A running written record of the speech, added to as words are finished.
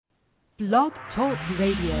Blog Talk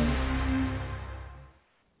Radio.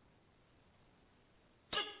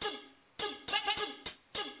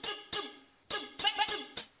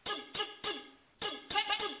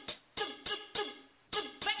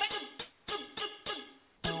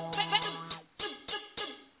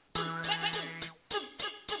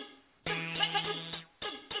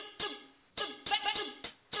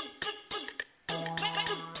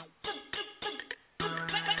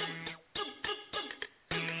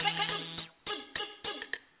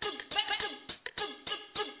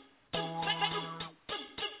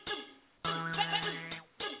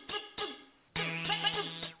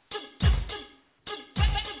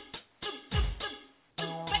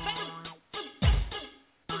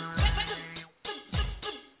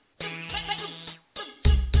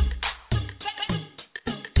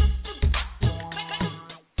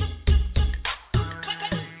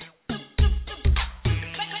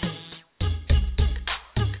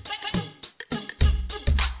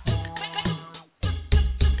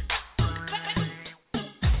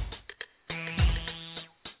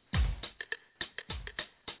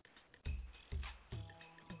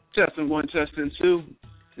 Testing 1, testing 2.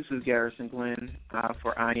 This is Garrison Glenn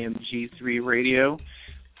for IMG3 Radio.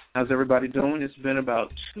 How's everybody doing? It's been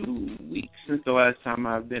about 2 weeks since the last time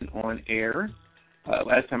I've been on air.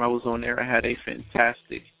 Last time I was on air, I had a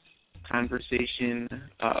fantastic conversation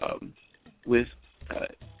with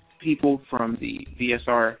people from the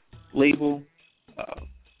VSR label.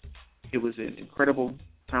 It was an incredible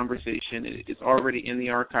conversation. It's already in the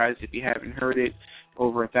archives. If you haven't heard it,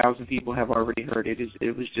 over 1,000 people have already heard it.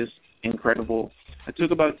 It was just incredible. I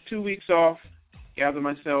took about 2 weeks off, gathered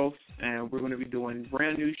myself, and we're going to be doing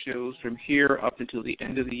brand new shows from here up until the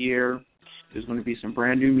end of the year. There's going to be some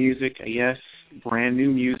brand new music. Yes, brand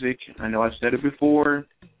new music. I know I've said it before.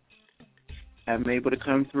 I haven't been able to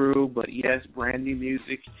come through, but yes, brand new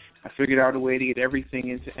music. I figured out a way to get everything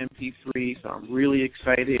into MP3, so I'm really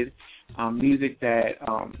excited. Music that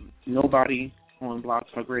nobody on Blog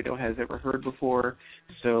Talk Radio has ever heard before.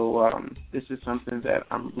 So this is something that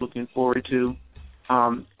I'm looking forward to.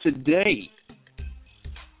 Today,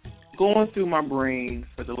 going through my brain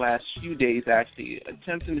for the last few days, actually,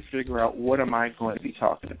 attempting to figure out what am I going to be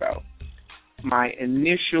talking about. My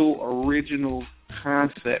initial original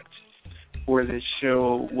concept for this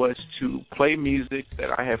show was to play music that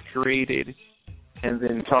I have created and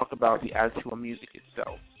then talk about the actual music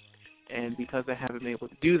itself. And because I haven't been able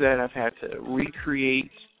to do that, I've had to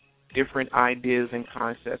recreate different ideas and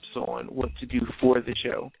concepts on what to do for the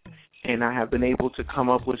show. And I have been able to come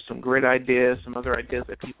up with some great ideas, some other ideas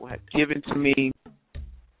that people have given to me.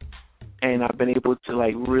 And I've been able to,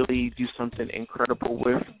 really do something incredible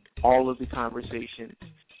with all of the conversations,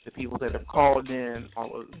 the people that have called in,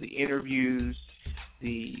 all of the interviews,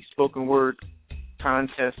 the spoken word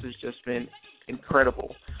contest has just been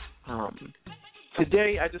incredible.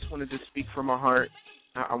 Today, I just wanted to speak from my heart.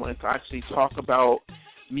 I wanted to actually talk about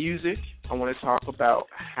music. I want to talk about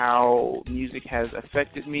how music has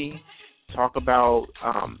affected me, talk about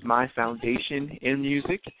my foundation in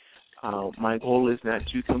music. My goal is not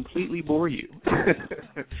to completely bore you.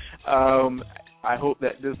 I hope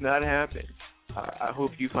that does not happen. I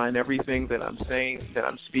hope you find everything that I'm saying, that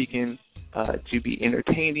I'm speaking, to be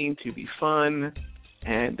entertaining, to be fun,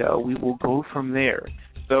 and we will go from there.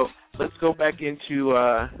 So let's go back into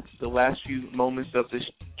the last few moments of this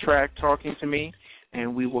track, Talking to Me,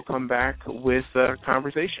 and we will come back with a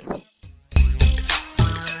conversation.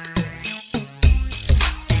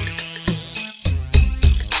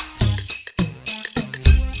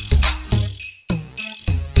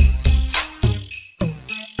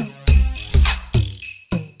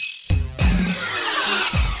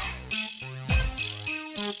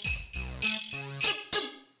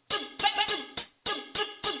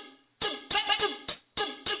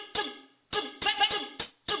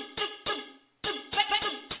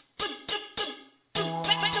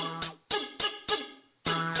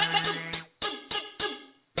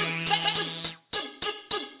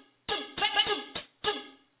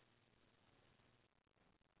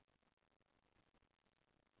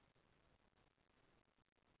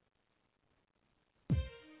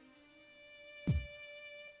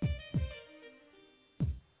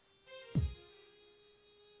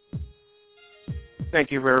 Thank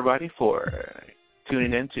you, everybody, for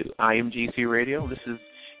tuning in to IMG3 Radio. This is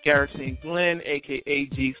Garrison Glenn, a.k.a.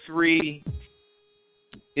 G3.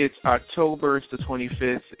 It's October, it's the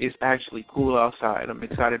 25th. It's actually cool outside. I'm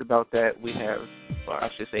excited about that.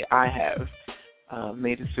 I have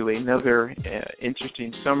made it through another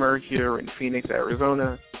interesting summer here in Phoenix,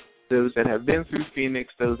 Arizona. Those that have been through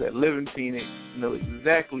Phoenix, those that live in Phoenix, know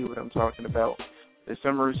exactly what I'm talking about. the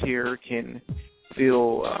summers here can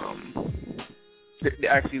feel,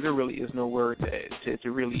 actually there really is no word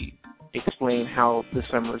to really explain how the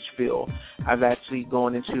summers feel. I've actually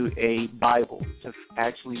gone into a Bible to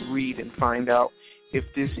actually read and find out if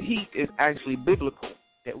this heat is actually biblical,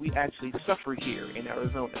 that we actually suffer here in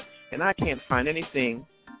Arizona. And I can't find anything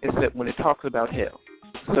except when it talks about hell.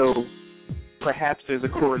 So perhaps there's a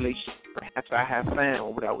correlation. Perhaps I have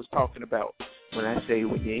found what I was talking about when I say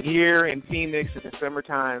when you're here in Phoenix in the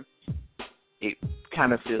summertime, it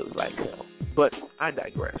kind of feels like hell. But I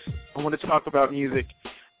digress. I want to talk about music.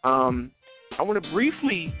 I want to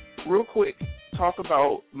briefly, real quick, talk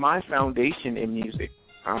about my foundation in music.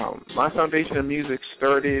 My foundation in music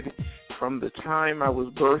started from the time I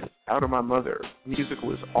was birthed out of my mother. Music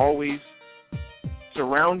was always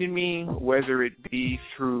surrounding me, whether it be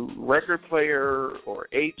through record player or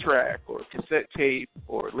 8-track or cassette tape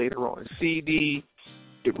or later on CD.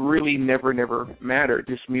 It really never mattered.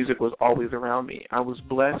 This music was always around me. I was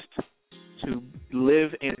blessed to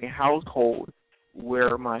live in a household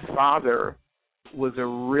where my father was a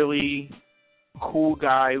really cool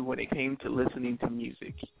guy when it came to listening to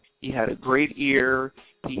music. He had a great ear.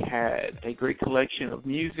 He had a great collection of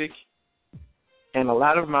music. And a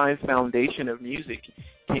lot of my foundation of music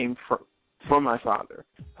came from my father.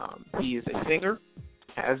 He is a singer,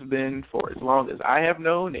 has been for as long as I have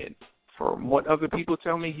known, and from what other people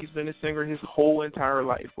tell me, he's been a singer his whole entire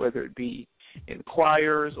life, whether it be in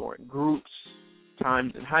choirs or in groups,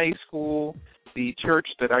 times in high school. The church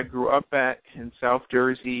that I grew up at in South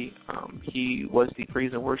Jersey, he was the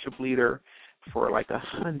praise and worship leader for like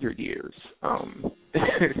 100 years.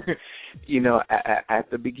 You know, at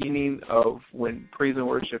the beginning of when praise and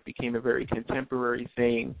worship became a very contemporary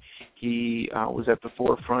thing, he was at the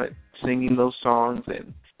forefront singing those songs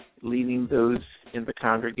and leading those in the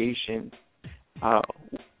congregation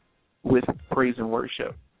with praise and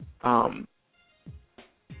worship.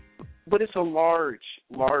 But it's a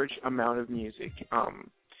large amount of music.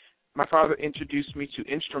 My father introduced me to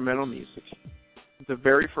instrumental music. The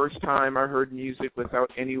very first time I heard music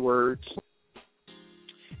without any words,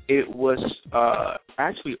 it was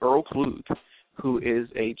actually Earl Klug, who is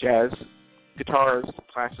a jazz guitarist,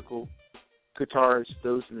 classical guitarist.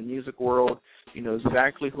 Those in the music world, you know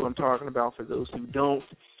exactly who I'm talking about. For those who don't,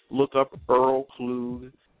 look up Earl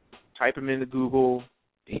Klug, type him into Google.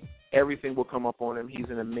 Everything will come up on him. He's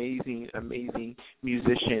an amazing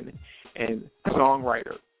musician and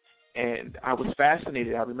songwriter. And I was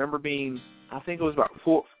fascinated. I remember being, I think it was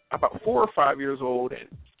about 4 or 5 years old, and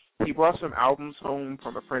he brought some albums home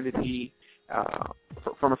from a friend of his,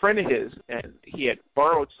 and he had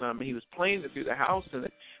borrowed some, and he was playing it through the house, and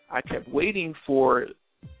I kept waiting for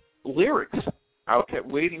lyrics. I kept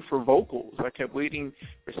waiting for vocals. I kept waiting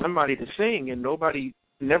for somebody to sing, and nobody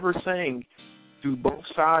never sang through both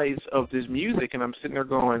sides of this music, and I'm sitting there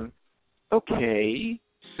going, okay,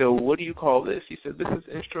 so what do you call this? He said, this is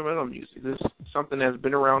instrumental music. This is something that's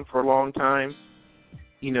been around for a long time.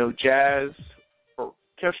 You know, jazz,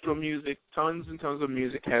 orchestral music, tons and tons of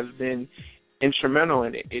music has been instrumental,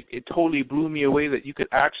 and it totally blew me away that you could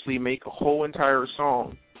actually make a whole entire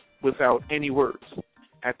song without any words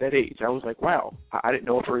at that age. I was like, wow, I didn't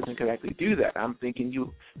know a person could actually do that. I'm thinking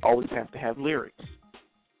you always have to have lyrics.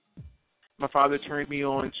 My father turned me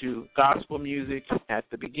on to gospel music at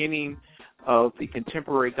the beginning of the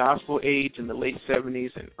contemporary gospel age in the late 70s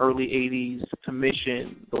and early 80s.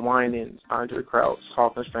 Commission, the Winans, Andre Crouch,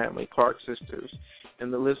 Hawkins Family, Clark Sisters,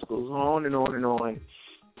 and the list goes on and on and on.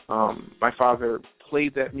 My father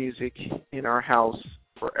played that music in our house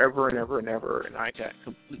forever and ever and ever, and I got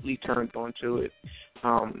completely turned onto it.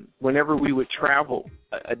 Whenever we would travel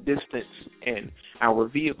a distance in our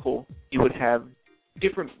vehicle, you would have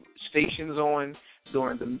different stations on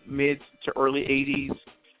during the mid to early 80s,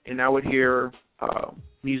 and I would hear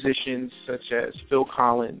musicians such as Phil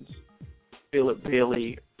Collins, Philip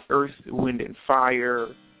Bailey, Earth, Wind and Fire,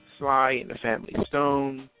 Sly and the Family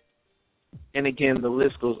Stone, and again, the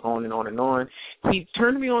list goes on and on and on. He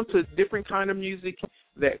turned me on to different kind of music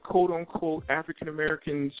that quote-unquote African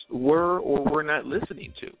Americans were or were not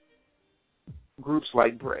listening to. Groups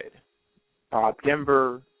like Bread, Bob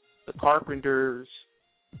Denver, The Carpenters,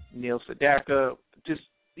 Neil Sedaka, just,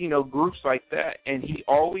 you know, groups like that. And he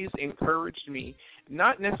always encouraged me,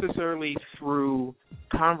 not necessarily through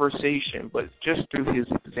conversation, but just through his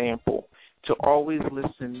example, to always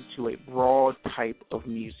listen to a broad type of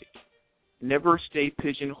music. Never stay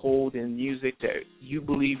pigeonholed in music that you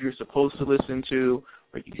believe you're supposed to listen to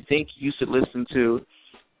or you think you should listen to,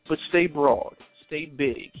 but stay broad, stay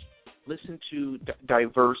big. Listen to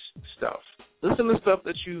diverse stuff. Listen to stuff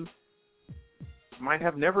that you might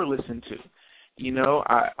have never listened to.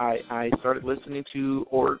 I started listening to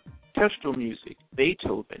orchestral music,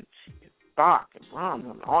 Beethoven, Bach, and Brahms,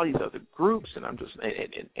 and all these other groups, and I'm just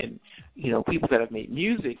and people that have made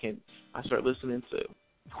music, and I started listening to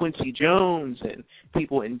Quincy Jones and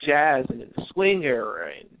people in jazz and in the swing era,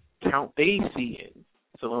 and Count Basie and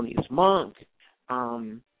Thelonious Monk.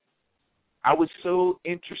 I was so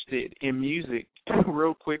interested in music.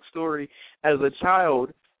 Real quick story: as a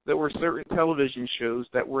child, there were certain television shows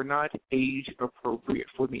that were not age appropriate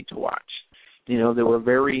for me to watch. They were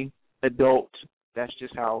very adult. That's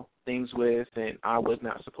just how things went, and I was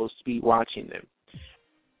not supposed to be watching them.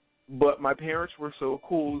 But my parents were so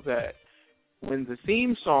cool that when the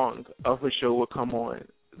theme song of a show would come on,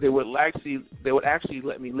 they would actually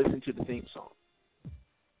let me listen to the theme song.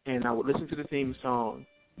 And I would listen to the theme song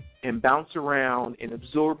and bounce around and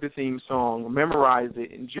absorb the theme song, memorize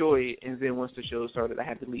it, enjoy it, and then once the show started, I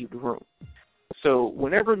had to leave the room. So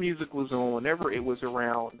whenever music was on, whenever it was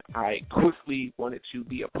around, I quickly wanted to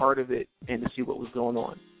be a part of it and to see what was going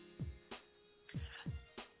on.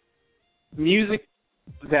 Music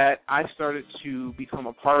that I started to become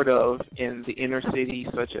a part of in the inner city,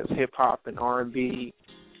 such as hip-hop and R&B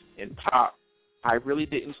and pop, I really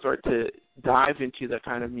didn't start to dive into that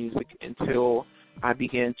kind of music until I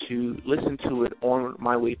began to listen to it on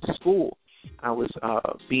my way to school. I was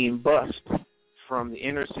being bused from the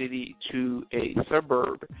inner city to a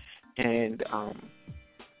suburb, and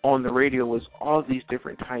on the radio was all these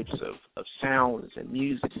different types of sounds and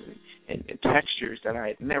music and textures that I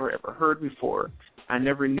had never, ever heard before. I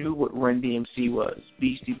never knew what Run DMC was,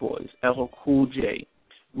 Beastie Boys, LL Cool J,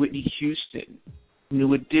 Whitney Houston,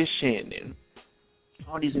 New Edition, and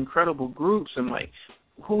all these incredible groups. And like,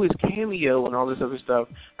 who is Cameo and all this other stuff?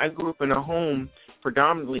 I grew up in a home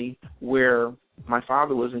predominantly where my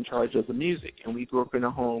father was in charge of the music, and we grew up in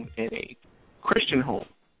a home, in a Christian home,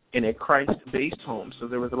 in a Christ-based home. So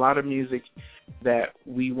there was a lot of music that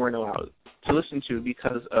we weren't allowed to listen to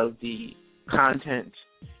because of the content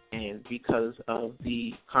and because of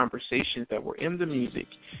the conversations that were in the music.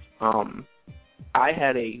 I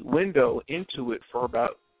had a window into it for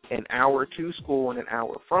about an hour to school and an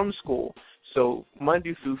hour from school. So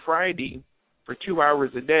Monday through Friday, for 2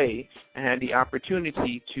 hours a day, I had the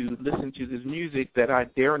opportunity to listen to this music that I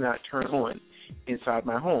dare not turn on inside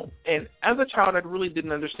my home. And as a child, I really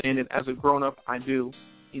didn't understand it. As a grown-up, I do.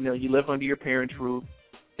 You live under your parents' roof.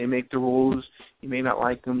 They make the rules. You may not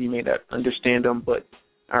like them. You may not understand them, but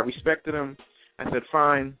I respected them. I said,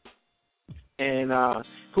 fine. And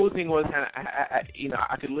cool thing was,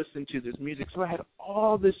 I could listen to this music. So I had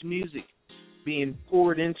all this music being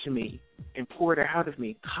poured into me and poured out of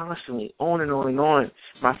me constantly, on and on and on.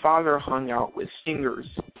 My father hung out with singers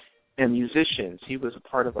and musicians. He was a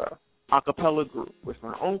part of a cappella group with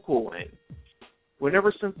my uncle, and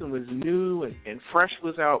whenever something was new and fresh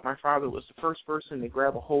was out, my father was the first person to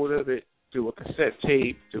grab a hold of it, through a cassette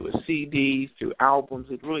tape, through a CD, through albums.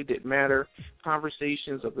 It really didn't matter.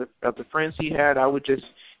 Conversations of the friends he had, I would just,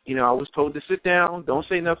 I was told to sit down, don't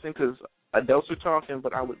say nothing because adults are talking,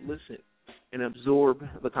 but I would listen and absorb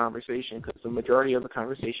the conversation because the majority of the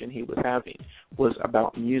conversation he was having was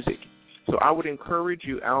about music. So I would encourage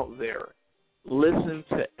you out there, listen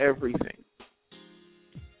to everything.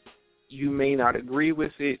 You may not agree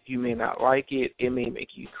with it. You may not like it. It may make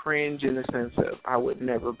you cringe in the sense of I would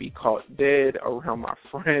never be caught dead around my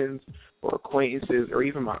friends or acquaintances or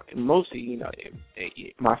even mostly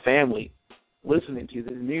my family listening to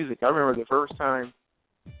this music. I remember the first time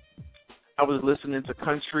I was listening to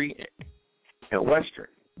country and western.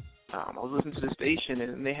 I was listening to the station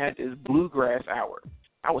and they had this bluegrass hour.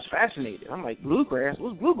 I was fascinated. I'm like, bluegrass?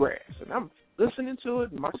 What's bluegrass? And I'm listening to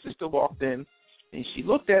it, and my sister walked in. And she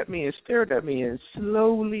looked at me and stared at me and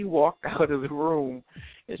slowly walked out of the room.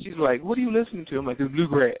 And she's like, what are you listening to? I'm like, it's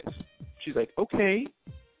bluegrass. She's like, okay,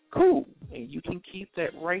 cool. And you can keep that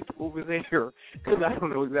right over there because I don't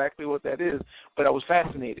know exactly what that is. But I was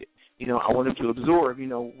fascinated. I wanted to absorb,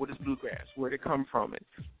 what is bluegrass? Where did it come from?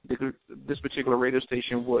 And this particular radio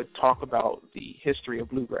station would talk about the history of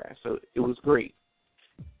bluegrass. So it was great.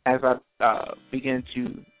 As I began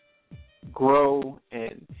to grow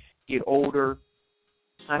and get older,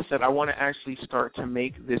 I said, I want to actually start to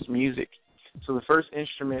make this music. So the first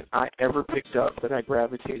instrument I ever picked up that I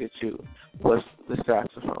gravitated to was the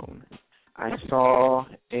saxophone. I saw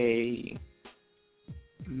a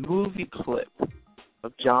movie clip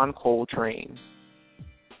of John Coltrane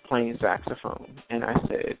playing saxophone, and I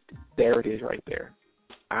said, there it is right there.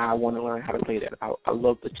 I want to learn how to play that. I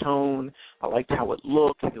love the tone. I liked how it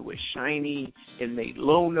looked. It was shiny. It made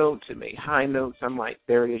low notes. It made high notes. I'm like,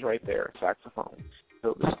 there it is right there, saxophone.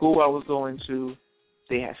 So the school I was going to,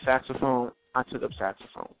 they had saxophone I took up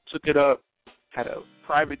saxophone. Took it up, had a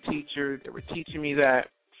private teacher. They were teaching me that.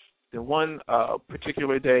 Then one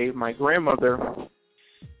particular day, my grandmother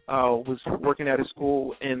was working at a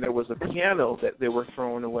school, and there was a piano that they were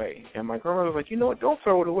throwing away. And my grandmother was like, you know what, don't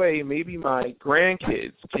throw it away. Maybe my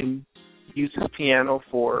grandkids can use this piano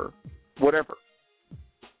for whatever.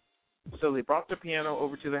 So they brought the piano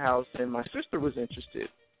over to the house, and my sister was interested.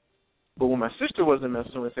 But when my sister wasn't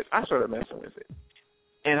messing with it, I started messing with it.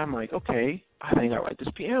 And I'm like, okay, I think I like this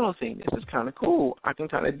piano thing. This is kind of cool. I can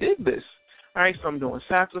kind of dig this. All right, so I'm doing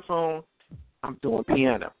saxophone. I'm doing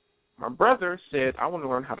piano. My brother said, I want to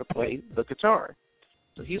learn how to play the guitar.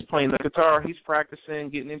 So he's playing the guitar. He's practicing,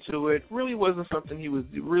 getting into it. Really wasn't something he was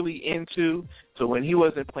really into. So when he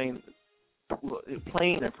wasn't playing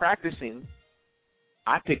and practicing,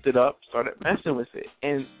 I picked it up, started messing with it.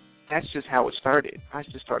 And that's just how it started. I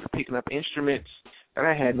just started picking up instruments that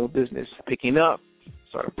I had no business picking up,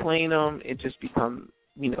 started playing them. It just become,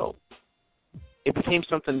 it became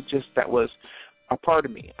something just that was a part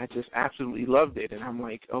of me. I just absolutely loved it. And I'm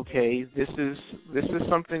like, okay, this is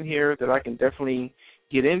something here that I can definitely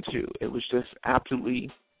get into. It was just absolutely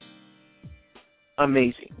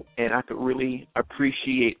amazing. And I could really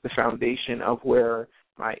appreciate the foundation of where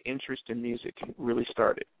my interest in music really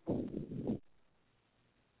started.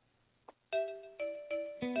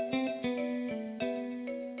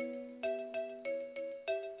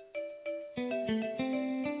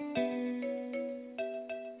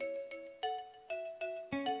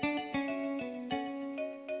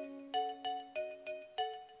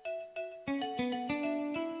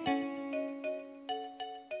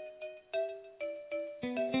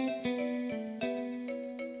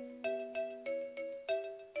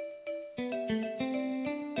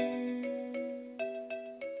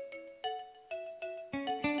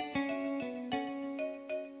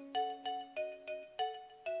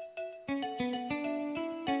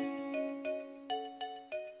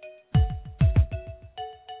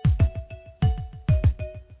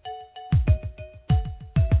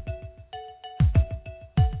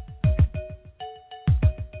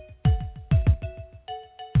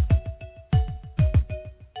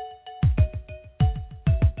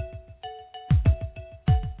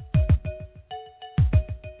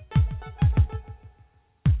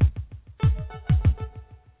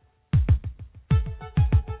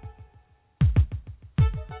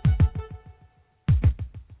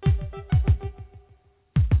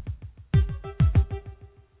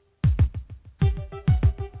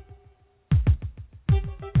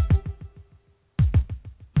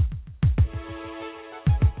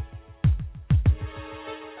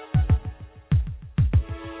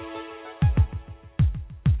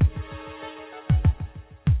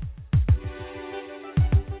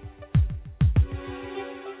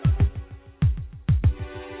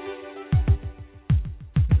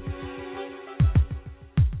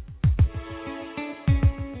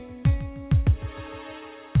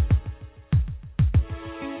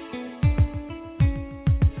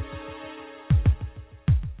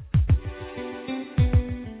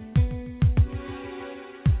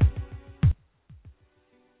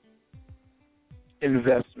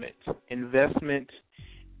 Investment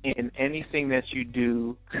in anything that you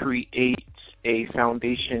do creates a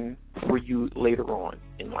foundation for you later on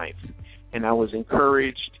in life. And I was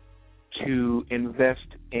encouraged to invest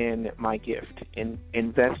in my gift and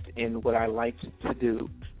invest in what I liked to do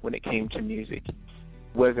when it came to music,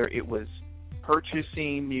 whether it was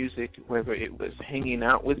purchasing music, whether it was hanging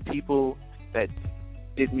out with people that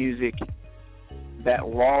did music, that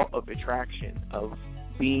law of attraction of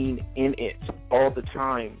being in it all the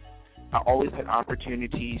time. I always had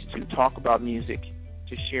opportunities to talk about music,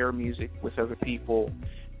 to share music with other people,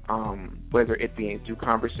 whether it be through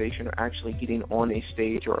conversation or actually getting on a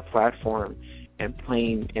stage or a platform and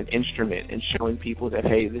playing an instrument and showing people that,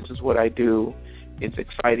 hey, this is what I do. It's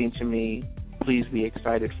exciting to me. Please be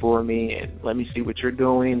excited for me, and let me see what you're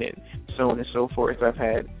doing, and so on and so forth. I've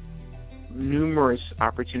had numerous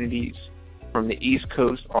opportunities from the East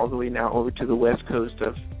Coast all the way now over to the West Coast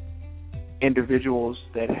of individuals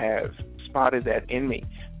that have spotted that in me,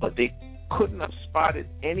 but they couldn't have spotted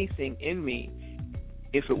anything in me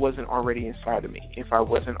if it wasn't already inside of me, if I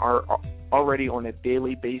wasn't already on a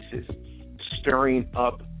daily basis stirring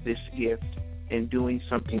up this gift and doing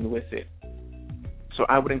something with it. So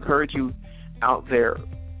I would encourage you out there,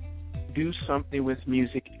 do something with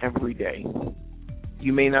music every day.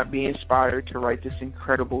 You may not be inspired to write this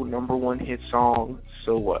incredible #1 hit song,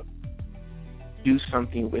 so what? Do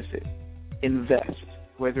something with it. Invest,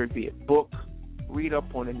 whether it be a book, read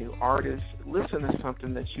up on a new artist, listen to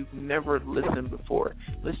something that you've never listened before,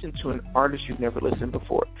 listen to an artist you've never listened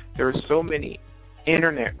before. There are so many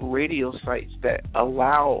internet radio sites that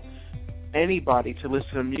allow anybody to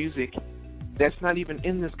listen to music that's not even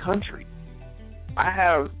in this country. I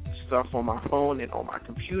have stuff on my phone and on my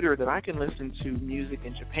computer that I can listen to music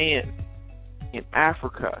in Japan, in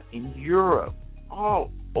Africa, in Europe,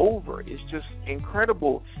 all over. It's just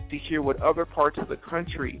incredible to hear what other parts of the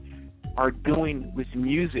country are doing with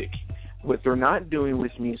music, what they're not doing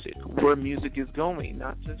with music, where music is going,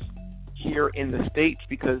 not just here in the States,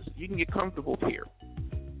 because you can get comfortable here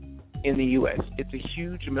in the U.S. It's a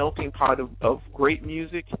huge melting pot of great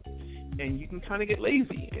music, and you can kind of get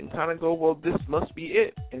lazy and kind of go, well, this must be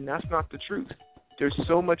it, and that's not the truth. There's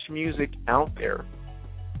so much music out there.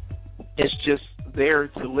 It's just there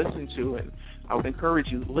to listen to, and I would encourage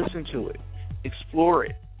you, listen to it, explore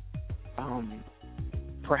it.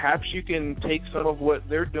 Perhaps you can take some of what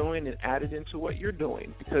they're doing and add it into what you're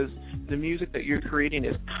doing, because the music that you're creating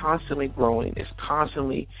is constantly growing, is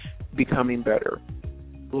constantly becoming better.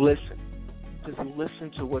 Listen. Just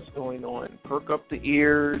listen to what's going on. Perk up the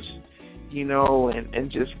ears, and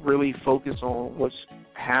just really focus on what's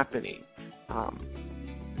happening.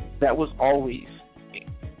 That was always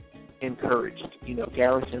encouraged.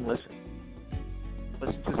 Garrison, listen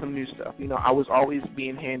to some new stuff. I was always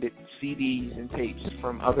being handed CDs and tapes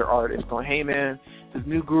from other artists going, hey, man, this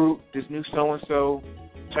new group, this new so-and-so,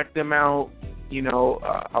 check them out.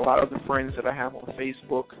 A lot of the friends that I have on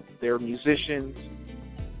Facebook, they're musicians,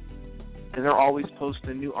 and they're always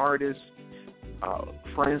posting new artists.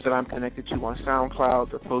 Friends that I'm connected to on SoundCloud,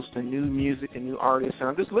 they're posting new music and new artists, and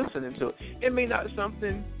I'm just listening to it. It may not be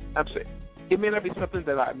something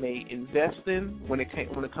that I may invest in when it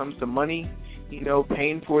comes to money,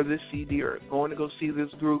 paying for this CD or going to go see this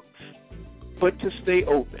group, but to stay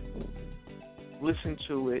open, listen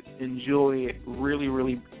to it, enjoy it, really,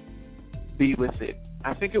 really be with it.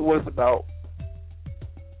 I think it was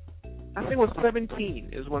 17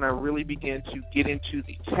 is when I really began to get into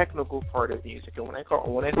the technical part of music. And when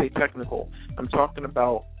I say technical, I'm talking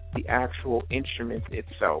about the actual instrument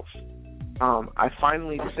itself. I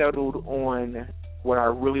finally settled on what I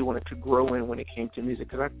really wanted to grow in when it came to music,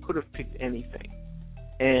 because I could have picked anything.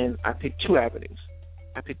 And I picked two avenues.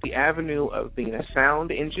 I picked the avenue of being a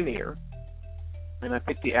sound engineer, and I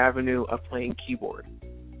picked the avenue of playing keyboard.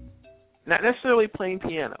 Not necessarily playing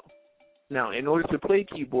piano. Now, in order to play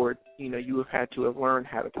keyboard, you have had to have learned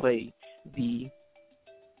how to play the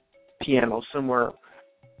piano somewhere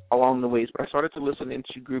along the ways. But I started to listen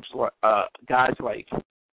into groups like guys like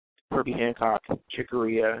Herbie Hancock, Chick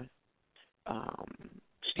Corea,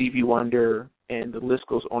 Stevie Wonder, and the list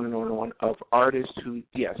goes on and on and on of artists who,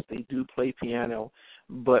 yes, they do play piano,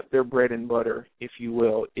 but their bread and butter, if you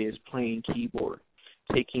will, is playing keyboard,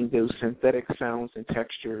 taking those synthetic sounds and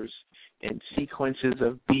textures and sequences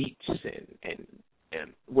of beats and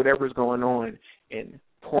whatever's going on and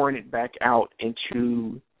pouring it back out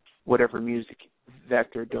into whatever music that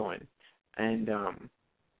they're doing. And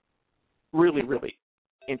really, really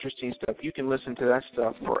interesting stuff. You can listen to that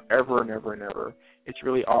stuff forever and ever and ever. It's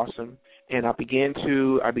really awesome. And I began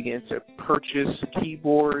to purchase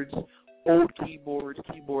keyboards, old keyboards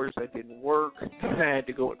that didn't work. I had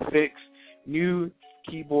to go and fix new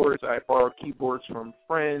keyboards. I borrowed keyboards from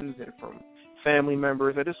friends and from family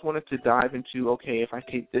members. I just wanted to dive into, okay, if I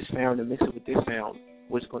take this sound and mix it with this sound,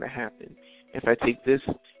 what's going to happen? If I take this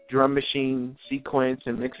drum machine sequence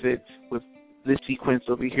and mix it with this sequence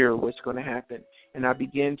over here, what's going to happen? And I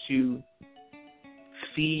began to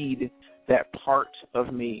feed that part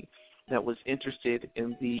of me that was interested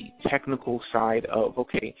in the technical side of,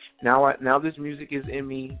 okay, now this music is in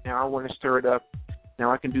me. Now I want to stir it up.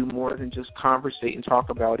 Now I can do more than just conversate and talk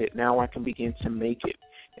about it. Now I can begin to make it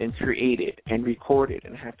and create it and record it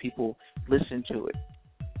and have people listen to it.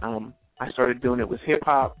 I started doing it with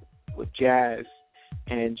hip-hop, with jazz,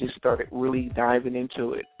 and just started really diving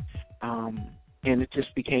into it. And it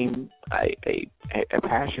just became a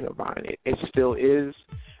passion of mine. It still is.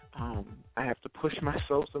 I have to push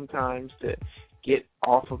myself sometimes to get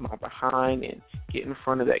off of my behind and get in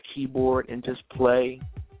front of that keyboard and just play,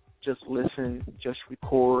 just listen, just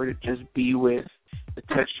record, just be with the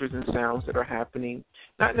textures and sounds that are happening.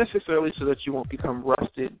 Not necessarily so that you won't become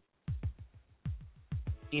rusted,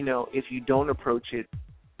 if you don't approach it,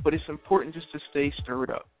 but it's important just to stay stirred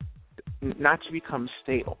up, not to become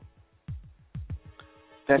stale.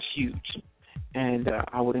 That's huge. And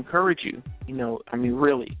I would encourage you,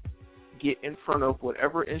 really, get in front of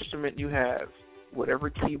whatever instrument you have, whatever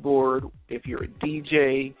keyboard. If you're a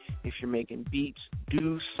DJ, if you're making beats,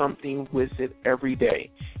 do something with it every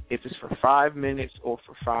day. If it's for 5 minutes or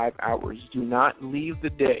for 5 hours, do not leave the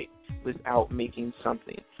day without making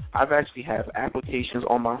something. I've actually have applications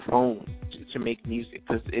on my phone to make music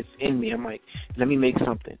because it's in me. I'm like, let me make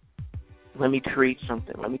something. Let me create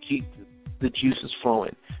something. Let me keep the juices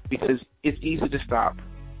flowing, because it's easy to stop.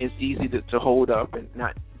 It's easy to hold up and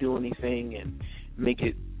not do anything and make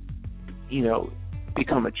it,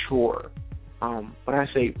 become a chore. But I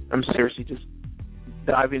say, I'm seriously, just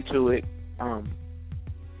dive into it.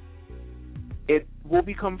 It will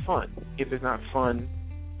become fun if it's not fun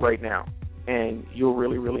right now, and you'll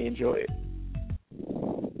really, really enjoy it.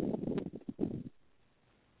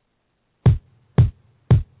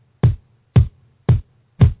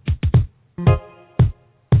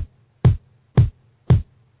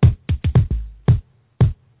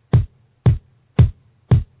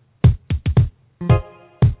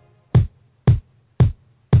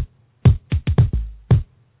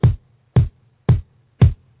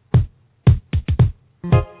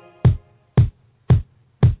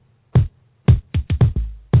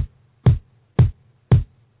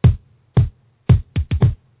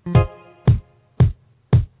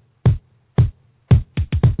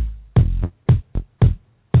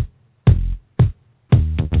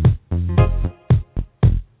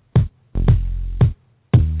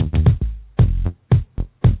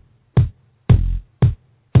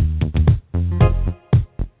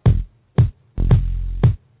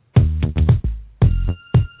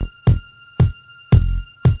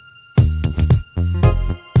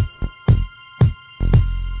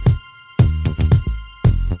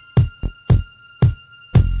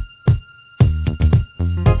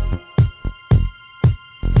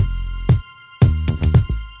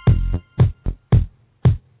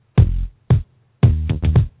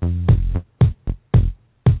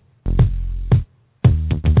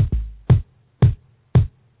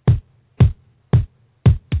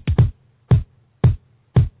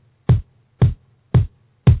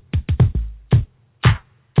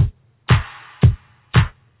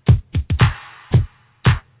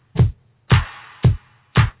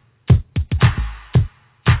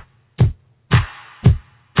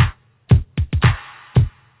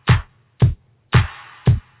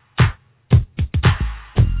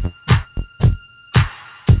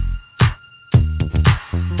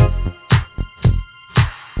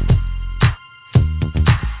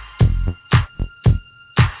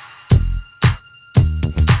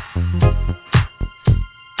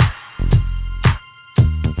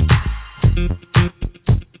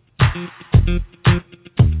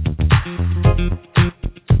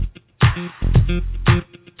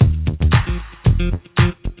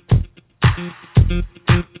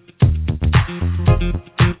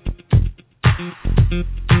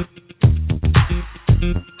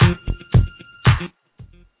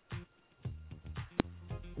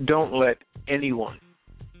 Don't let anyone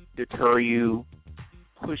deter you,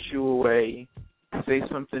 push you away, say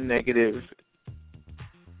something negative,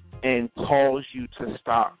 and cause you to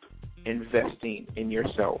stop investing in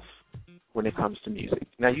yourself when it comes to music.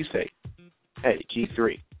 Now you say, hey,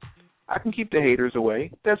 G3, I can keep the haters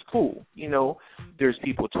away. That's cool. There's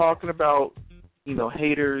people talking about,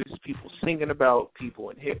 haters, people singing about people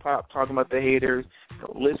in hip-hop talking about the haters.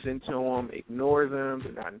 Don't listen to them, ignore them,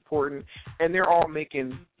 they're not important, and they're all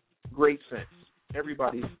making great sense.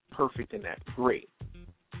 Everybody's perfect in that. Great.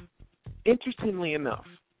 Interestingly enough,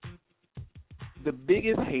 the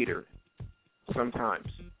biggest hater sometimes,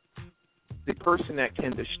 the person that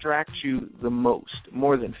can distract you the most,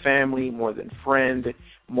 more than family, more than friend,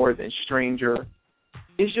 more than stranger,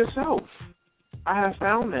 is yourself. I have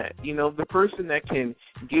found that. The person that can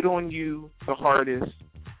get on you the hardest,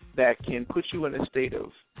 that can put you in a state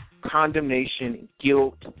of condemnation,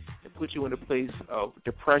 guilt, and put you in a place of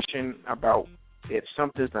depression about if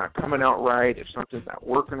something's not coming out right, if something's not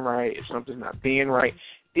working right, if something's not being right,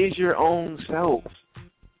 is your own self.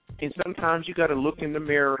 And sometimes you got to look in the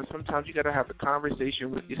mirror, and sometimes you got to have a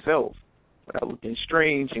conversation with yourself without looking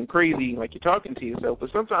strange and crazy like you're talking to yourself. But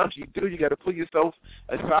sometimes you got to pull yourself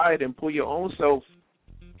aside and pull your own self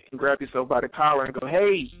and grab yourself by the collar and go,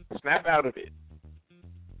 hey, snap out of it.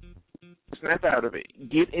 Snap out of it.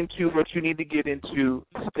 Get into what you need to get into.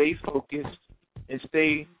 Stay focused and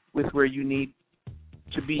stay with where you need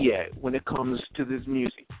to be at when it comes to this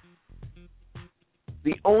music.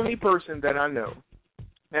 The only person that I know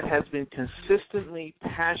that has been consistently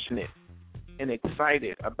passionate and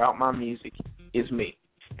excited about my music is me.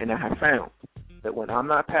 And I have found that when I'm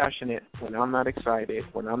not passionate, when I'm not excited,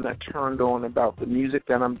 when I'm not turned on about the music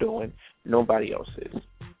that I'm doing, nobody else is.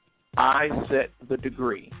 I set the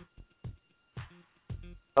degree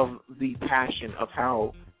of the passion of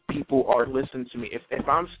how people are listening to me. If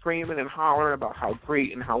I'm screaming and hollering about how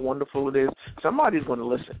great and how wonderful it is, somebody's going to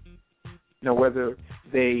listen. Now, whether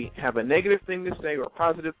they have a negative thing to say or a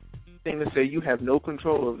positive thing to say, you have no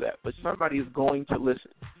control over that, but somebody is going to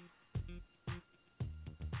listen.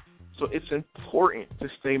 So it's important to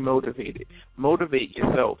stay motivated. Motivate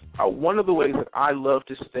yourself. One of the ways that I love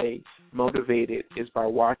to stay motivated is by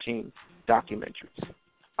watching documentaries.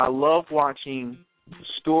 I love watching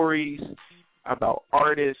stories about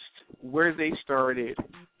artists, where they started,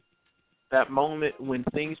 that moment when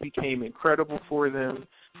things became incredible for them,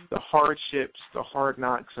 the hardships, the hard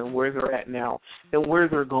knocks, and where they're at now, and where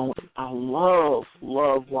they're going. I love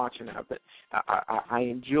watching that. But I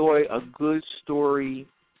enjoy a good story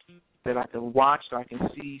that I can watch, that I can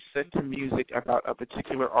see set to music about a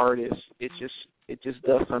particular artist. It just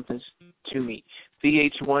does something to me.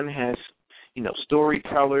 VH1 has,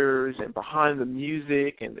 storytellers and behind the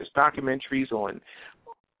music, and there's documentaries on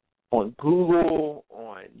Google,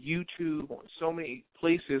 on YouTube, on so many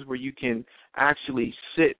places where you can actually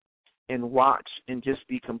sit and watch and just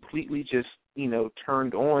be completely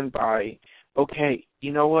turned on by, okay,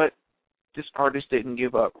 you know what? This artist didn't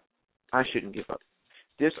give up. I shouldn't give up.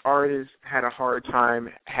 This artist had a hard time,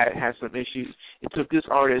 had some issues. It took this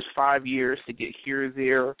artist 5 years to get here,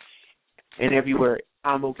 there, and everywhere.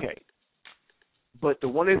 I'm okay. But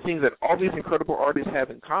one of the things that all these incredible artists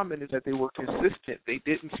have in common is that they were consistent. They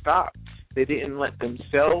didn't stop. They didn't let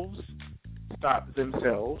themselves stop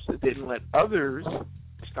themselves. They didn't let others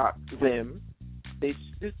stop them. They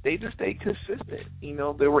just stayed consistent.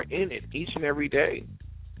 They were in it each and every day.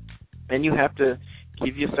 And you have to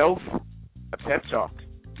give yourself a pep talk.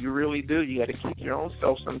 You really do. You got to kick your own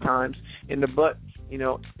self sometimes in the butt.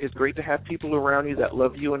 It's great to have people around you that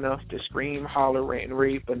love you enough to scream, holler, rant, and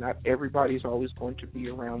rave, but not everybody's always going to be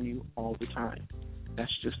around you all the time.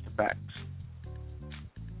 That's just the facts.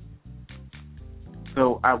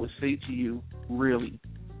 So I would say to you, really,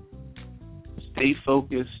 stay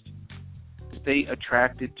focused, stay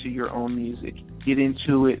attracted to your own music, get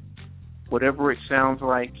into it, whatever it sounds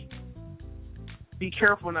like. Be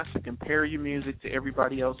careful not to compare your music to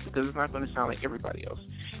everybody else, because it's not going to sound like everybody else.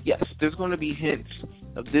 Yes, there's going to be hints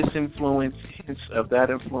of this influence, hints of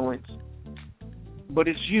that influence, but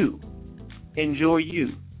it's you. Enjoy you.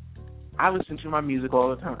 I listen to my music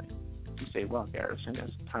all the time. You say, well, Garrison,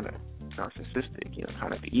 that's kind of narcissistic,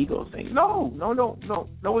 kind of the ego thing. No,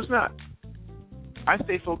 it's not. I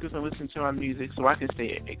stay focused on listening to my music so I can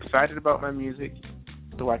stay excited about my music,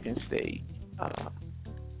 so I can stay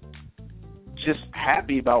just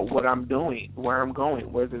happy about what I'm doing, where I'm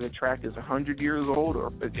going, whether the track is 100 years old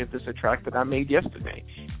or if it's a track that I made yesterday.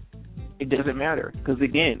 It doesn't matter, because,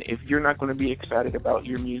 again, if you're not going to be excited about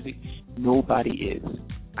your music, nobody is.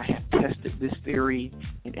 I have tested this theory,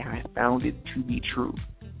 and I have found it to be true.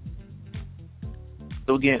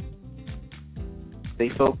 So, again, stay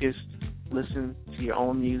focused, listen to your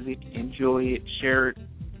own music, enjoy it, share it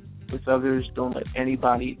with others. Don't let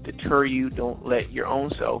anybody deter you. Don't let your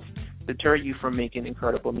own self deter you from making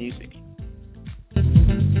incredible music.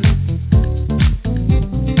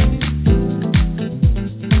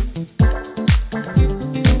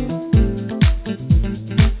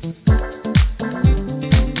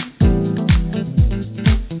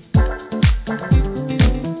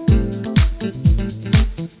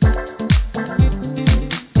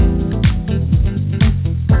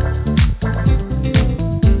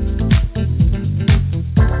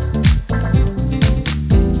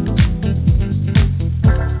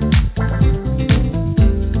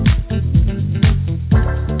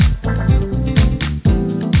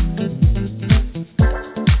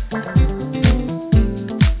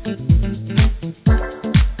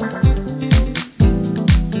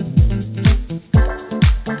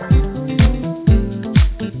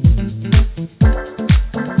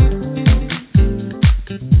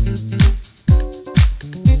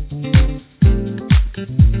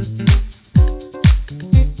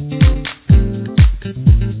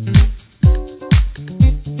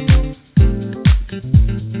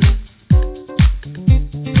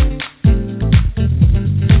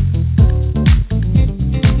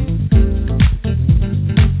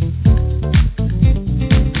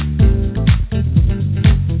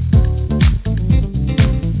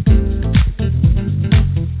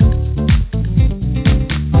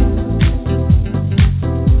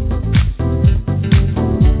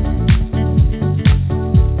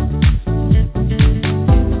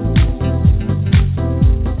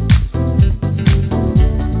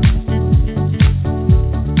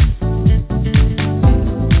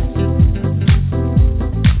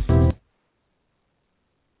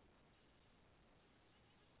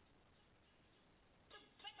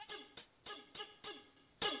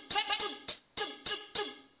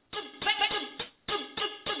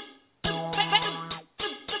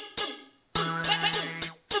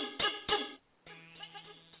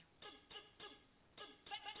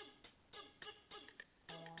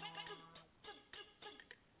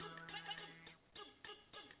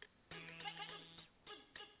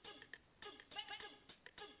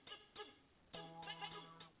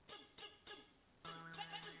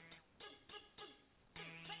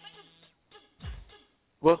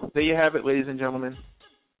 Well, there you have it, ladies and gentlemen.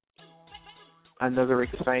 Another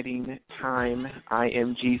exciting time. I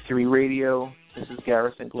am G3 Radio. This is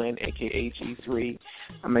Garrison Glenn, a.k.a. G3.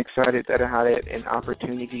 I'm excited that I had an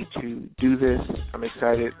opportunity to do this. I'm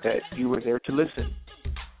excited that you were there to listen.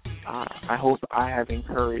 I hope I have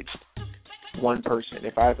encouraged one person.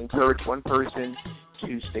 If I have encouraged one person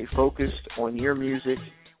to stay focused on your music,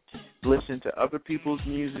 listen to other people's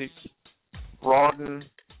music, broaden.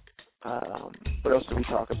 What else did we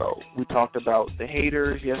talk about? We talked about the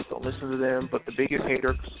haters. Yes, don't listen to them, but the biggest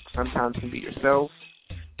hater sometimes can be yourself.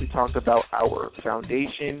 We talked about our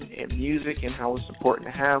foundation in music and how it's important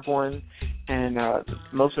to have one. And the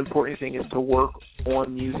most important thing is to work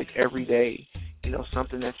on music every day. You know,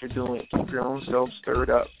 something that you're doing. Keep your own self stirred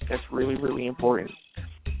up. That's really, really important.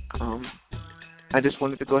 I just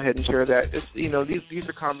wanted to go ahead and share that. These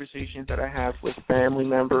are conversations that I have with family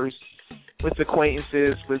members, with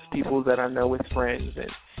acquaintances, with people that I know, with friends, and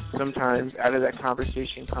sometimes out of that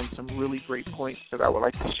conversation comes some really great points that I would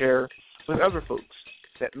like to share with other folks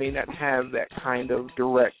that may not have that kind of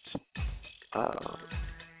direct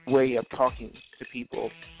way of talking to people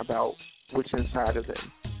about what's inside of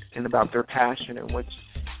them and about their passion and what's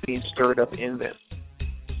being stirred up in them.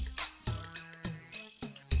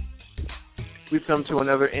 We've come to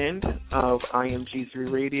another end of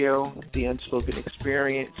IMG3 Radio, the Unspoken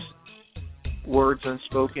Experience, words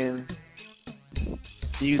unspoken,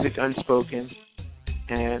 music unspoken,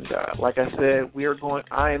 and like I said,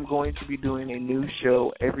 I am going to be doing a new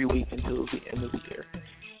show every week until the end of the year.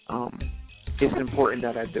 It's important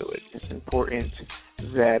that I do it. It's important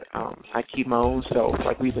that I keep my own self,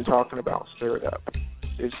 like we've been talking about, stirred up.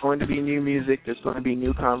 There's going to be new music. There's going to be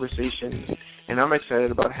new conversations, and I'm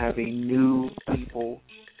excited about having new people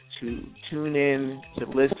to tune in, to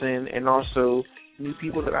listen, and also new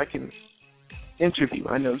people that I can interview.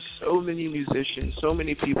 I know so many musicians, so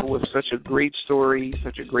many people with such a great story,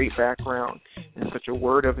 such a great background, and such a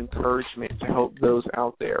word of encouragement to help those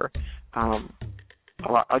out there.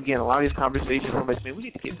 A lot of these conversations, I'm like, man, we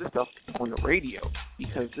need to get this stuff on the radio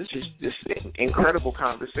because this is incredible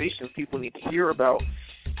conversation people need to hear about.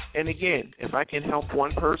 And again, if I can help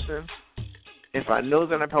one person, if I know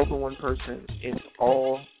that I'm helping one person, it's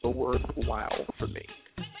all the worthwhile for me.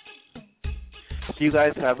 So you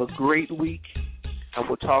guys have a great week. I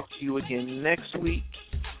will talk to you again next week.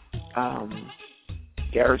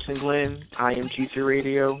 Garrison Glenn, I am G3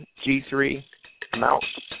 Radio, G3, I'm out.